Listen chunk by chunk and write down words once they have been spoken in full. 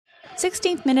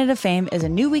16th Minute of Fame is a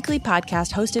new weekly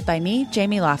podcast hosted by me,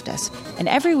 Jamie Loftus. And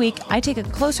every week, I take a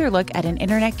closer look at an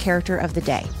internet character of the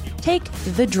day. Take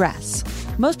the dress.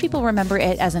 Most people remember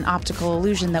it as an optical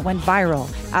illusion that went viral,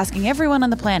 asking everyone on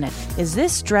the planet, is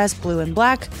this dress blue and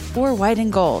black or white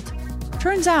and gold?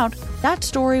 Turns out, that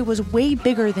story was way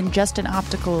bigger than just an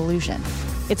optical illusion.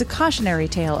 It's a cautionary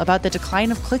tale about the decline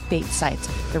of clickbait sites,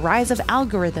 the rise of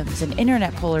algorithms and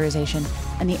internet polarization,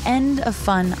 and the end of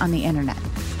fun on the internet.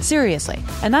 Seriously,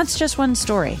 and that's just one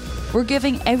story. We're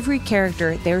giving every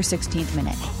character their 16th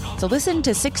minute. So listen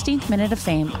to 16th Minute of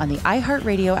Fame on the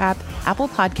iHeartRadio app, Apple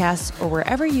Podcasts, or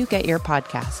wherever you get your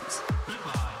podcasts.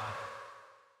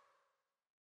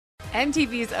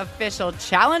 MTV's official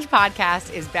Challenge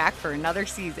podcast is back for another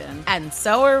season. And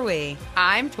so are we.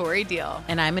 I'm Tori Deal.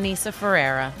 And I'm Anissa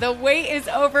Ferreira. The wait is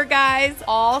over, guys.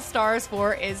 All Stars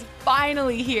 4 is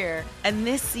finally here. And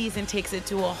this season takes it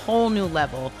to a whole new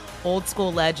level. Old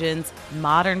school legends,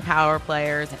 modern power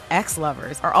players, and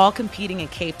ex-lovers are all competing in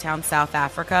Cape Town, South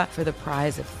Africa for the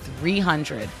prize of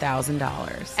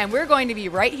 $300,000. And we're going to be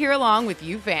right here along with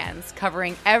you fans,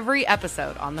 covering every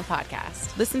episode on the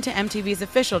podcast. Listen to MTV's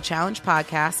official Challenge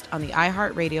podcast on the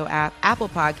iHeartRadio app, Apple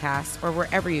Podcasts, or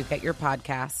wherever you get your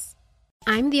podcasts.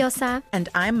 I'm Diosa. And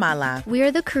I'm Mala. We are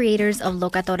the creators of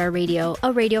Locatora Radio,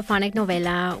 a radiophonic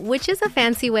novela, which is a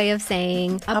fancy way of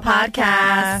saying a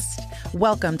podcast.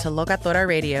 Welcome to Locatora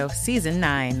Radio, Season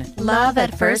 9. Love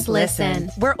at first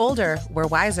listen. We're older, we're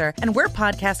wiser, and we're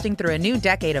podcasting through a new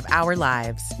decade of our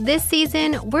lives. This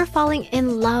season, we're falling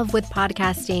in love with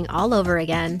podcasting all over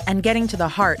again. And getting to the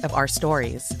heart of our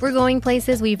stories. We're going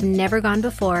places we've never gone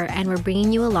before, and we're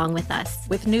bringing you along with us.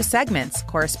 With new segments,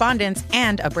 correspondence,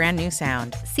 and a brand new sound.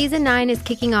 Season 9 is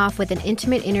kicking off with an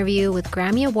intimate interview with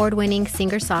Grammy Award-winning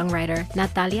singer-songwriter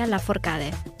Natalia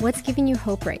Lafourcade. What's giving you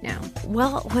hope right now?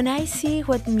 Well, when I see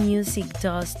what music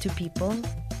does to people,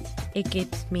 it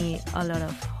gives me a lot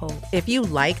of hope. If you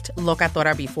liked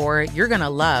Locatora before, you're going to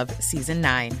love Season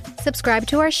 9. Subscribe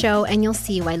to our show and you'll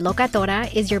see why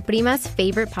Locatora is your prima's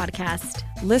favorite podcast.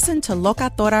 Listen to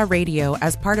Locatora Radio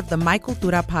as part of the My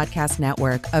Cultura Podcast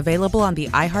Network, available on the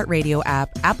iHeartRadio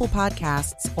app, Apple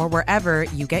Podcasts, or wherever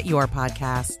you get your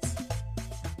podcasts.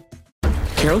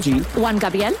 Karol G, Juan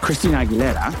Gabriel, Christina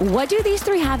Aguilera. What do these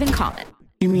three have in common?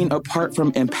 You mean apart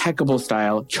from impeccable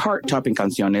style, chart-topping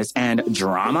canciones, and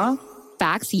drama?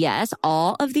 Facts, yes,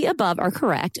 all of the above are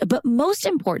correct, but most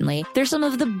importantly, they're some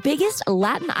of the biggest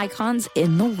Latin icons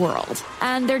in the world.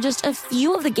 And they're just a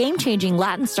few of the game-changing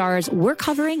Latin stars we're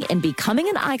covering in Becoming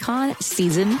an Icon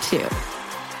Season 2.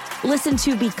 Listen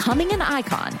to Becoming an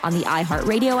Icon on the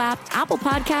iHeartRadio app, Apple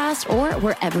Podcasts, or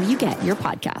wherever you get your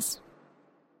podcasts.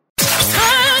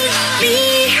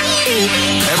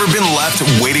 Ever been left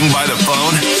waiting by the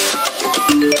phone?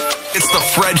 It's the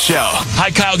Fred Show.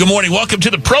 Hi, Kyle. Good morning. Welcome to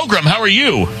the program. How are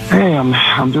you? Hey,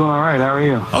 I'm doing all right. How are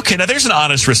you? Okay, now there's an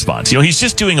honest response. You know, he's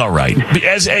just doing all right.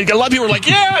 As a lot of people are like,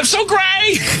 yeah, I'm so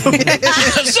great.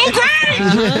 I'm so great.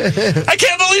 I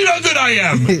can't believe how good I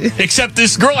am. Except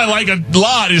this girl I like a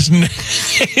lot is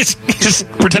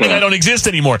pretending I don't exist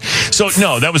anymore. So,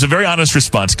 no, that was a very honest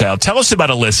response, Kyle. Tell us about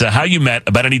Alyssa, how you met,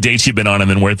 about any dates you've been on, and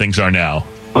then where things are now.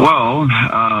 Well,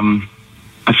 I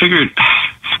figured...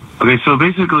 Okay, so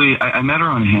basically, I met her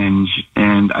on Hinge,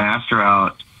 and I asked her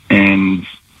out, and,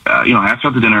 I asked her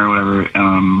out to dinner or whatever.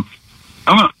 I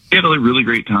don't know, we had a really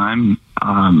great time.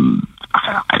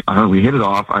 We hit it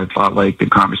off. I thought, the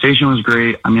conversation was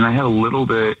great. I mean, I had a little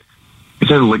bit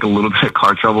of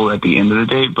car trouble at the end of the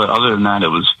date, but other than that, it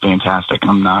was fantastic.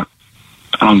 I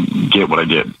don't get what I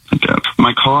did.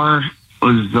 My car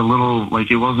was a little,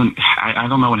 it wasn't, I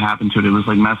don't know what happened to it. It was,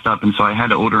 messed up, and so I had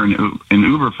to order an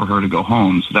Uber for her to go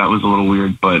home, so that was a little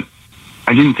weird, but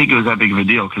I didn't think it was that big of a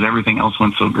deal, because everything else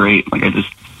went so great. I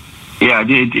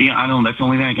did. I don't know, that's the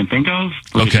only thing I can think of.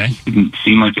 Okay. It didn't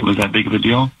seem like it was that big of a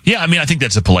deal. Yeah, I mean, I think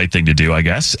that's a polite thing to do, I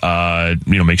guess.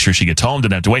 Make sure she gets home,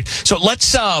 didn't have to wait. So let's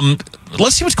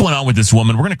see what's going on with this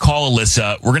woman. We're going to call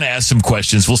Alyssa. We're going to ask some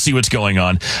questions. We'll see what's going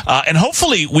on. And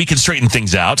hopefully we can straighten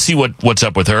things out, see what's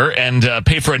up with her, and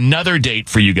pay for another date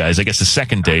for you guys, I guess a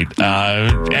second date.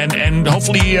 And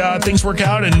hopefully things work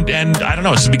out, and I don't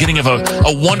know, it's the beginning of a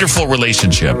wonderful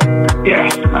relationship. Yeah,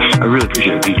 I really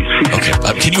appreciate it. Thank you.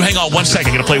 Okay, can you hang on 1 second?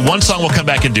 I'm going to play one song. We'll come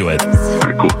back and do it. All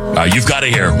right, cool. You've got to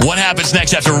hear what happens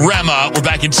next after Rema. We're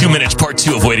back in 2 minutes, part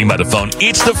 2 of Waiting by the Phone.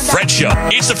 It's the Fred Show.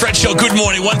 It's the Fred Show. Good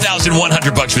morning.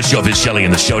 $1,100 for Show Biz Shelley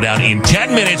in the showdown. In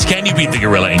 10 minutes, can you beat the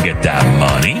gorilla and get that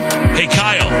money? Hey,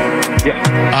 Kyle.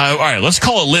 Yeah. All right, let's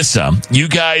call Alyssa. You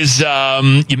guys,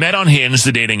 you met on Hinge,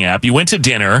 the dating app. You went to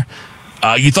dinner.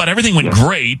 You thought everything went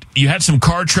great. You had some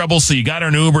car trouble, so you got her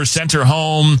an Uber, sent her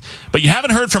home, but you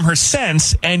haven't heard from her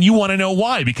since, and you want to know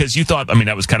why, because you thought,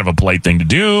 that was kind of a polite thing to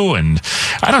do, and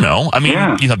I don't know.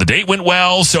 You thought the date went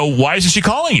well, so why isn't she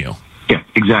calling you? Yeah,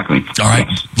 exactly. All right,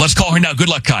 let's call her now. Good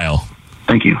luck, Kyle.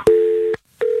 Thank you.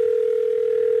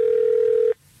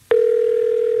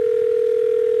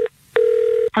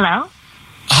 Hello?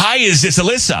 Hi, is this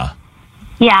Alyssa?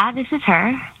 Yeah, this is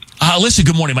her. Alyssa,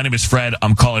 good morning. My name is Fred.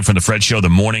 I'm calling from the Fred Show, the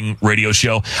morning radio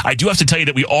show. I do have to tell you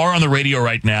that we are on the radio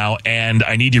right now, and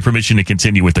I need your permission to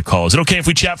continue with the call. Is it okay if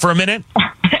we chat for a minute?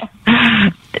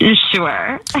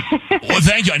 Sure. Well,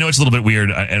 thank you. I know it's a little bit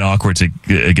weird and awkward to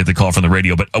get the call from the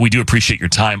radio, but we do appreciate your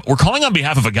time. We're calling on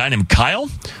behalf of a guy named Kyle,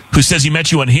 who says he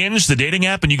met you on Hinge, the dating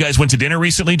app, and you guys went to dinner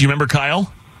recently. Do you remember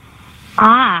Kyle?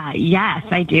 Yes,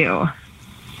 I do.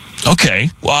 Okay.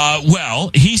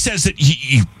 Well, he says that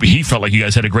he felt like you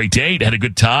guys had a great date, had a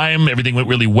good time, everything went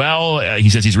really well. He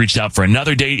says he's reached out for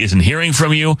another date, isn't hearing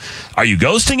from you. Are you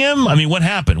ghosting him? What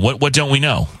happened? What don't we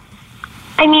know?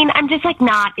 I'm just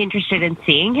not interested in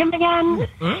seeing him again.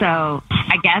 So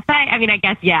I guess I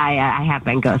have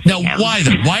been ghosting him. Now, why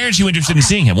then? Why aren't you interested in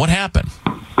seeing him? What happened?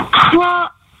 Well,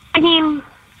 the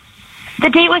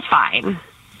date was fine.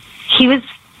 He was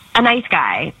a nice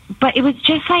guy, but it was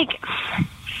just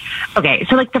okay,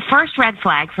 so the first red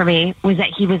flag for me was that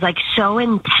he was so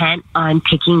intent on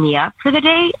picking me up for the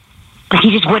date.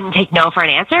 He just wouldn't take no for an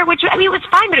answer, which, it was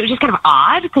fine, but it was just kind of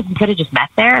odd because we could have just met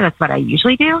there. That's what I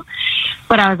usually do.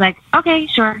 But I was like, okay,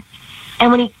 sure.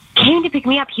 And when he came to pick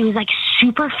me up, he was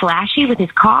super flashy with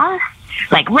his car,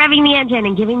 revving the engine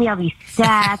and giving me all these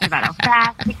stats about how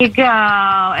fast we could go.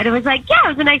 And it was it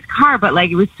was a nice car, but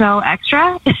it was so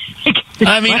extra.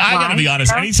 I gotta be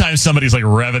honest. Anytime somebody's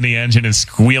revving the engine and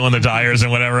squealing the tires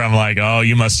and whatever, I'm like, oh,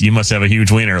 you must have a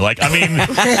huge wiener.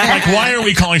 Why are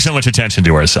we calling so much attention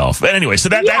to ourselves? But anyway, so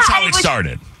that's how it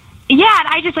started. Yeah, and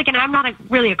I just and I'm not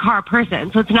really a car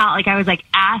person, so it's not I was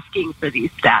asking for these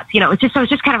stats. It was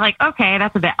just kind of okay,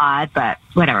 that's a bit odd, but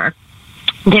whatever.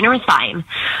 Dinner was fine.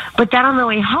 But then on the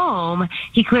way home,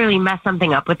 he clearly messed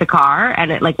something up with the car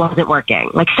and it wasn't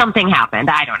working. Something happened.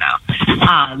 I don't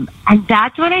know. And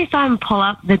that's when I saw him pull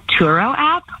up the Turo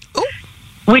app,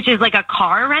 which is a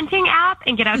car renting app,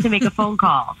 and get out to make a phone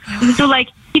call. So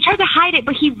he tried to hide it,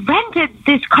 but he rented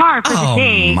this car for the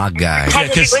day. Oh my God. Yeah,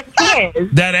 it was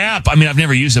his. That app, I've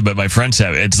never used it, but my friends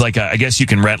have. It's I guess you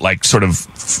can rent sort of,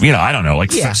 I don't know,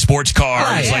 sports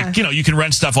cars. Right, yeah. You can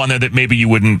rent stuff on there that maybe you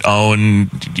wouldn't own,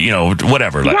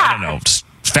 whatever. I don't know.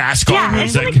 Fast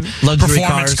cars, luxury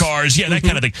performance cars, that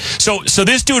kind of thing. So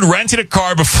this dude rented a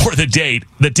car before the date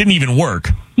that didn't even work.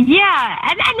 Yeah,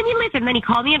 and listen, then he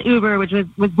called me an Uber, which was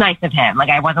nice of him.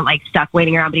 I wasn't stuck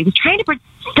waiting around, but he was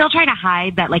still trying to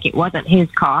hide that it wasn't his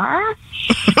car.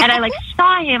 And I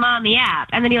saw him on the app,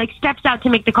 and then he steps out to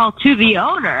make the call to the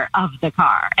owner of the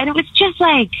car, and it was just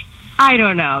I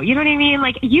don't know. You know what I mean?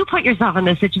 You put yourself in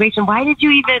this situation. Why did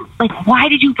you even why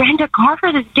did you rent a car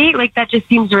for this date? That just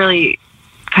seems really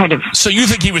kind of. So you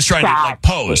think he was trying to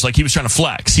pose, he was trying to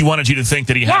flex? He wanted you to think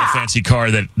that he had a fancy car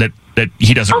that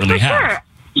he doesn't really have. Sure.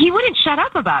 He wouldn't shut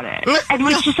up about it, and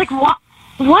was just what?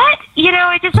 What?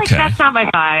 It's just that's not my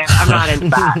vibe. I'm not into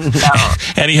that.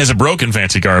 So. And he has a broken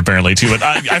fancy car apparently too. But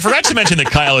I forgot to mention that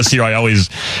Kyle is here.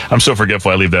 I'm so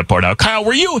forgetful. I leave that part out. Kyle,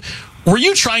 were you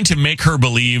trying to make her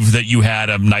believe that you had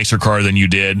a nicer car than you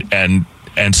did, and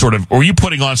sort of, or were you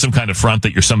putting on some kind of front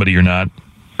that you're somebody you're not?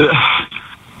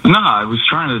 No, I was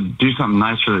trying to do something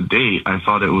nice for the date. I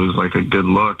thought it was a good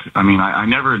look. I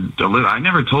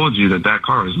never told you that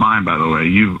car was mine, by the way.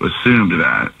 You assumed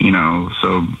that,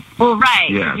 So. Well, right.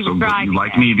 Yeah, so you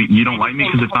like me, you don't like me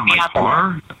because it's not my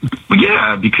car? Well,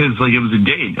 yeah, because it was a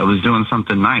date. I was doing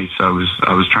something nice. I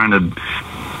was trying to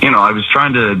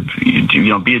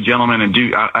be a gentleman and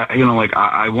do,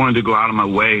 I wanted to go out of my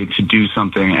way to do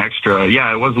something extra.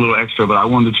 Yeah, it was a little extra, but I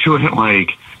wanted to do it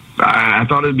I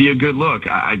thought it'd be a good look.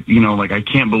 I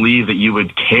can't believe that you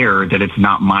would care that it's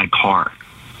not my car.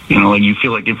 You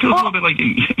feel it feels a little bit like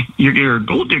you're a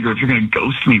gold digger if you're going to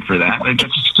ghost me for that.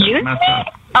 Excuse me?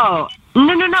 Oh,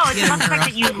 no. It's not the fact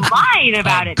that you lied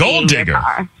about it. Gold digger.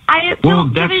 I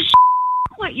don't give a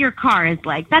what your car is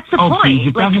like. That's the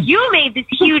point. You made this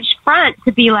huge front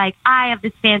to be I have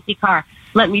this fancy car.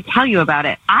 Let me tell you about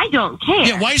it. I don't care.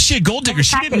 Yeah, why is she a gold digger?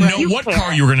 She didn't know what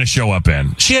car you were going to show up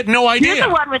in. She had no idea. You're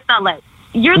the one with the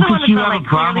You're the one with the have a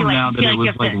problem now that it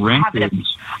was rented.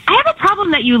 I have a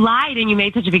problem that you lied and you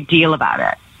made such a big deal about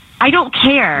it. I don't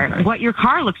care what your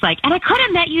car looks like. And I could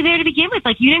have met you there to begin with.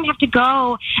 Like, you didn't have to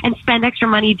go and spend extra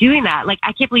money doing that. Like,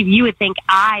 I can't believe you would think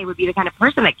I would be the kind of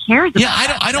person that cares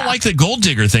about I don't like the gold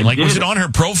digger thing. Like, was it on her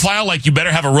profile? Like, you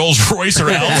better have a Rolls Royce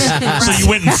or else. So you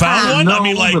went and found one? No, I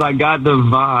mean, like, but I got the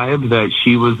vibe that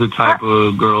she was the type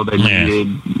of girl that needed,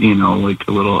 you know, like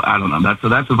a little, I don't know. That's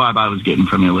the vibe I was getting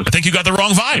from you. I think you got the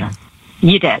wrong vibe.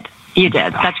 Yeah. You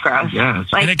did. That's gross.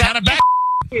 Yes. Like, and it kind of back.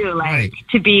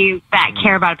 To be that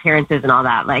care about appearances and all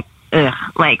that. Like, ugh.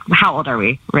 Like, how old are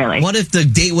we, really? What if the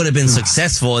date would have been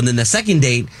successful, and then the second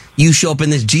date you show up in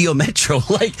this Geo Metro?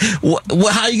 Like,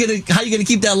 how are you gonna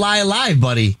keep that lie alive,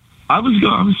 buddy? I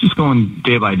was just going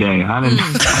day by day. I didn't.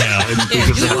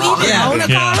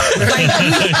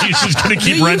 He's just going to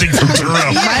keep renting from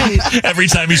Turo every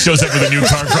time he shows up with a new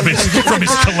car from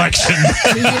his collection.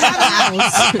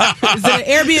 Is it an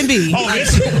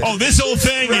Airbnb? This whole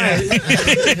thing.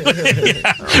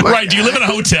 Right. Do you live in a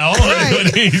hotel? Right.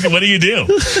 What do you do?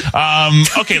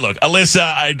 Okay. Look, Alyssa,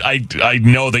 I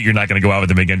know that you're not going to go out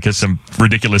with him again because some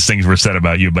ridiculous things were said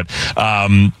about you. But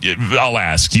I'll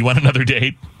ask. Do you want another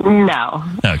date? No,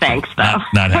 thanks, though.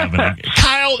 Not happening.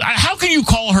 Kyle, how can you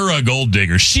call her a gold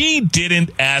digger? She didn't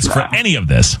ask for any of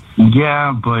this.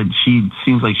 Yeah, but she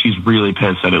seems like she's really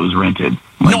pissed that it was rented.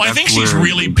 Like, no, I think she's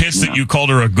really pissed that you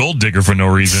called her a gold digger for no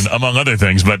reason, among other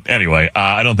things. But anyway,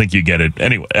 I don't think you get it.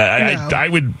 Anyway, I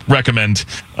would recommend,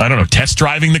 I don't know, test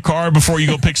driving the car before you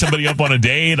go pick somebody up on a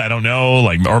date. I don't know,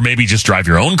 or maybe just drive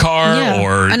your own car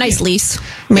or a nice lease.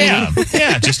 Maybe.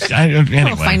 Yeah. Just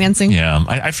anyway, financing. Yeah,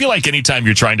 I feel like anytime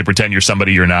you're trying to pretend you're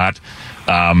somebody you're not,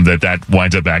 that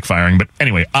winds up backfiring. But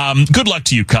anyway, good luck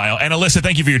to you, Kyle. And Alyssa,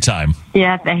 thank you for your time.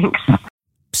 Yeah, thanks.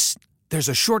 Psst, there's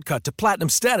a shortcut to platinum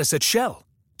status at Shell.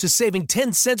 To saving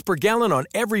 10 cents per gallon on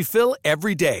every fill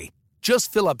every day.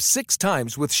 Just fill up 6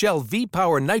 times with Shell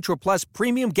V-Power Nitro Plus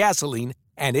Premium Gasoline,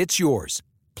 and it's yours.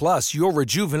 Plus, you'll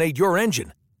rejuvenate your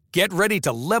engine. Get ready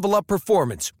to level up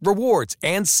performance, rewards,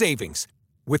 and savings.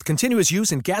 With continuous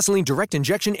use in gasoline direct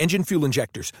injection engine fuel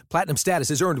injectors, platinum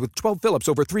status is earned with 12 fill-ups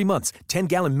over 3 months,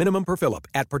 10-gallon minimum per fill-up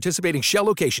at participating Shell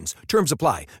locations. Terms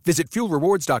apply. Visit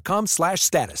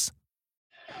fuelrewards.com/status.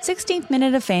 16th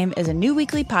Minute of Fame is a new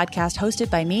weekly podcast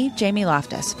hosted by me, Jamie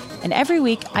Loftus. And every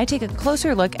week, I take a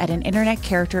closer look at an internet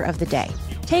character of the day.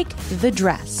 Take the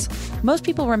dress. Most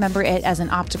people remember it as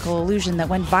an optical illusion that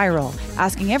went viral,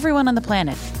 asking everyone on the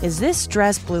planet, is this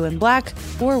dress blue and black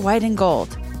or white and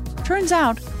gold? Turns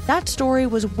out, that story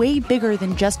was way bigger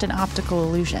than just an optical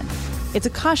illusion. It's a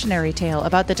cautionary tale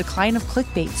about the decline of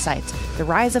clickbait sites, the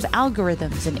rise of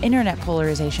algorithms and internet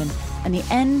polarization, and the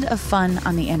end of fun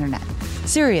on the internet.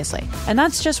 Seriously, and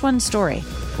that's just one story.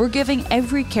 We're giving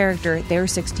every character their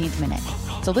 16th minute.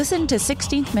 So listen to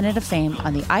 16th Minute of Fame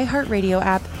on the iHeartRadio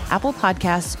app, Apple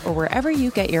Podcasts, or wherever you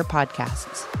get your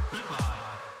podcasts.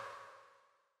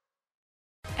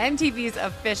 MTV's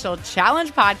official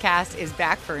Challenge podcast is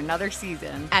back for another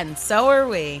season. And so are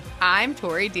we. I'm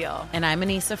Tori Deal. And I'm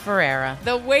Anissa Ferreira.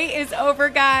 The wait is over,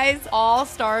 guys. All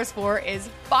Stars 4 is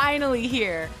finally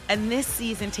here. And this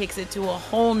season takes it to a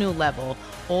whole new level.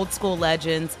 Old school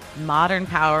legends, modern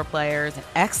power players, and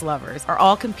ex-lovers are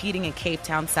all competing in Cape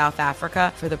Town, South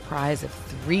Africa for the prize of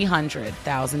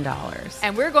 $300,000.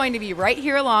 And we're going to be right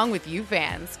here along with you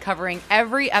fans, covering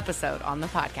every episode on the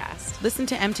podcast. Listen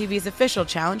to MTV's official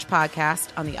Challenge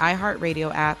podcast on the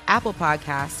iHeartRadio app, Apple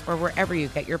Podcasts, or wherever you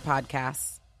get your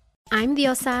podcasts. I'm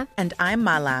Diosa. And I'm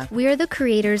Mala. We are the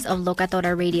creators of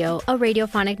Locatora Radio, a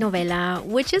radiophonic novela,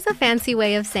 which is a fancy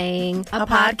way of saying a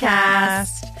podcast.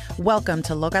 Welcome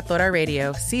to Locatora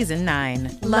Radio, Season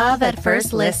 9. Love at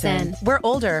first listen. We're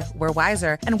older, we're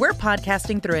wiser, and we're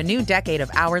podcasting through a new decade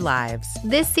of our lives.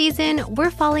 This season,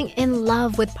 we're falling in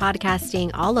love with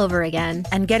podcasting all over again.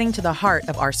 And getting to the heart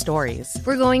of our stories.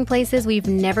 We're going places we've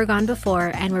never gone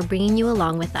before, and we're bringing you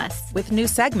along with us. With new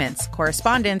segments,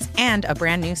 correspondence, and a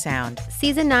brand new sound.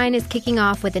 Season 9 is kicking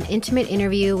off with an intimate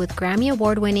interview with Grammy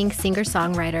Award-winning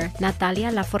singer-songwriter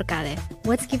Natalia Lafourcade.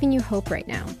 What's giving you hope right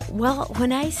now? Well,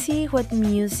 when I see what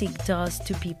music does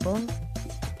to people,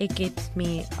 it gives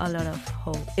me a lot of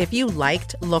hope. If you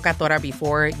liked Locatora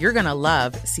before, you're going to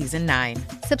love Season 9.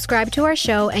 Subscribe to our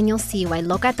show and you'll see why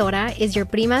Locatora is your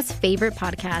prima's favorite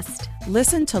podcast.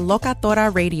 Listen to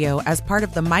Locatora Radio as part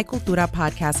of the My Cultura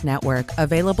Podcast Network,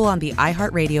 available on the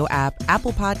iHeartRadio app,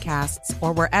 Apple Podcasts,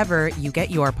 or wherever you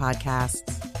get your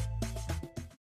podcasts.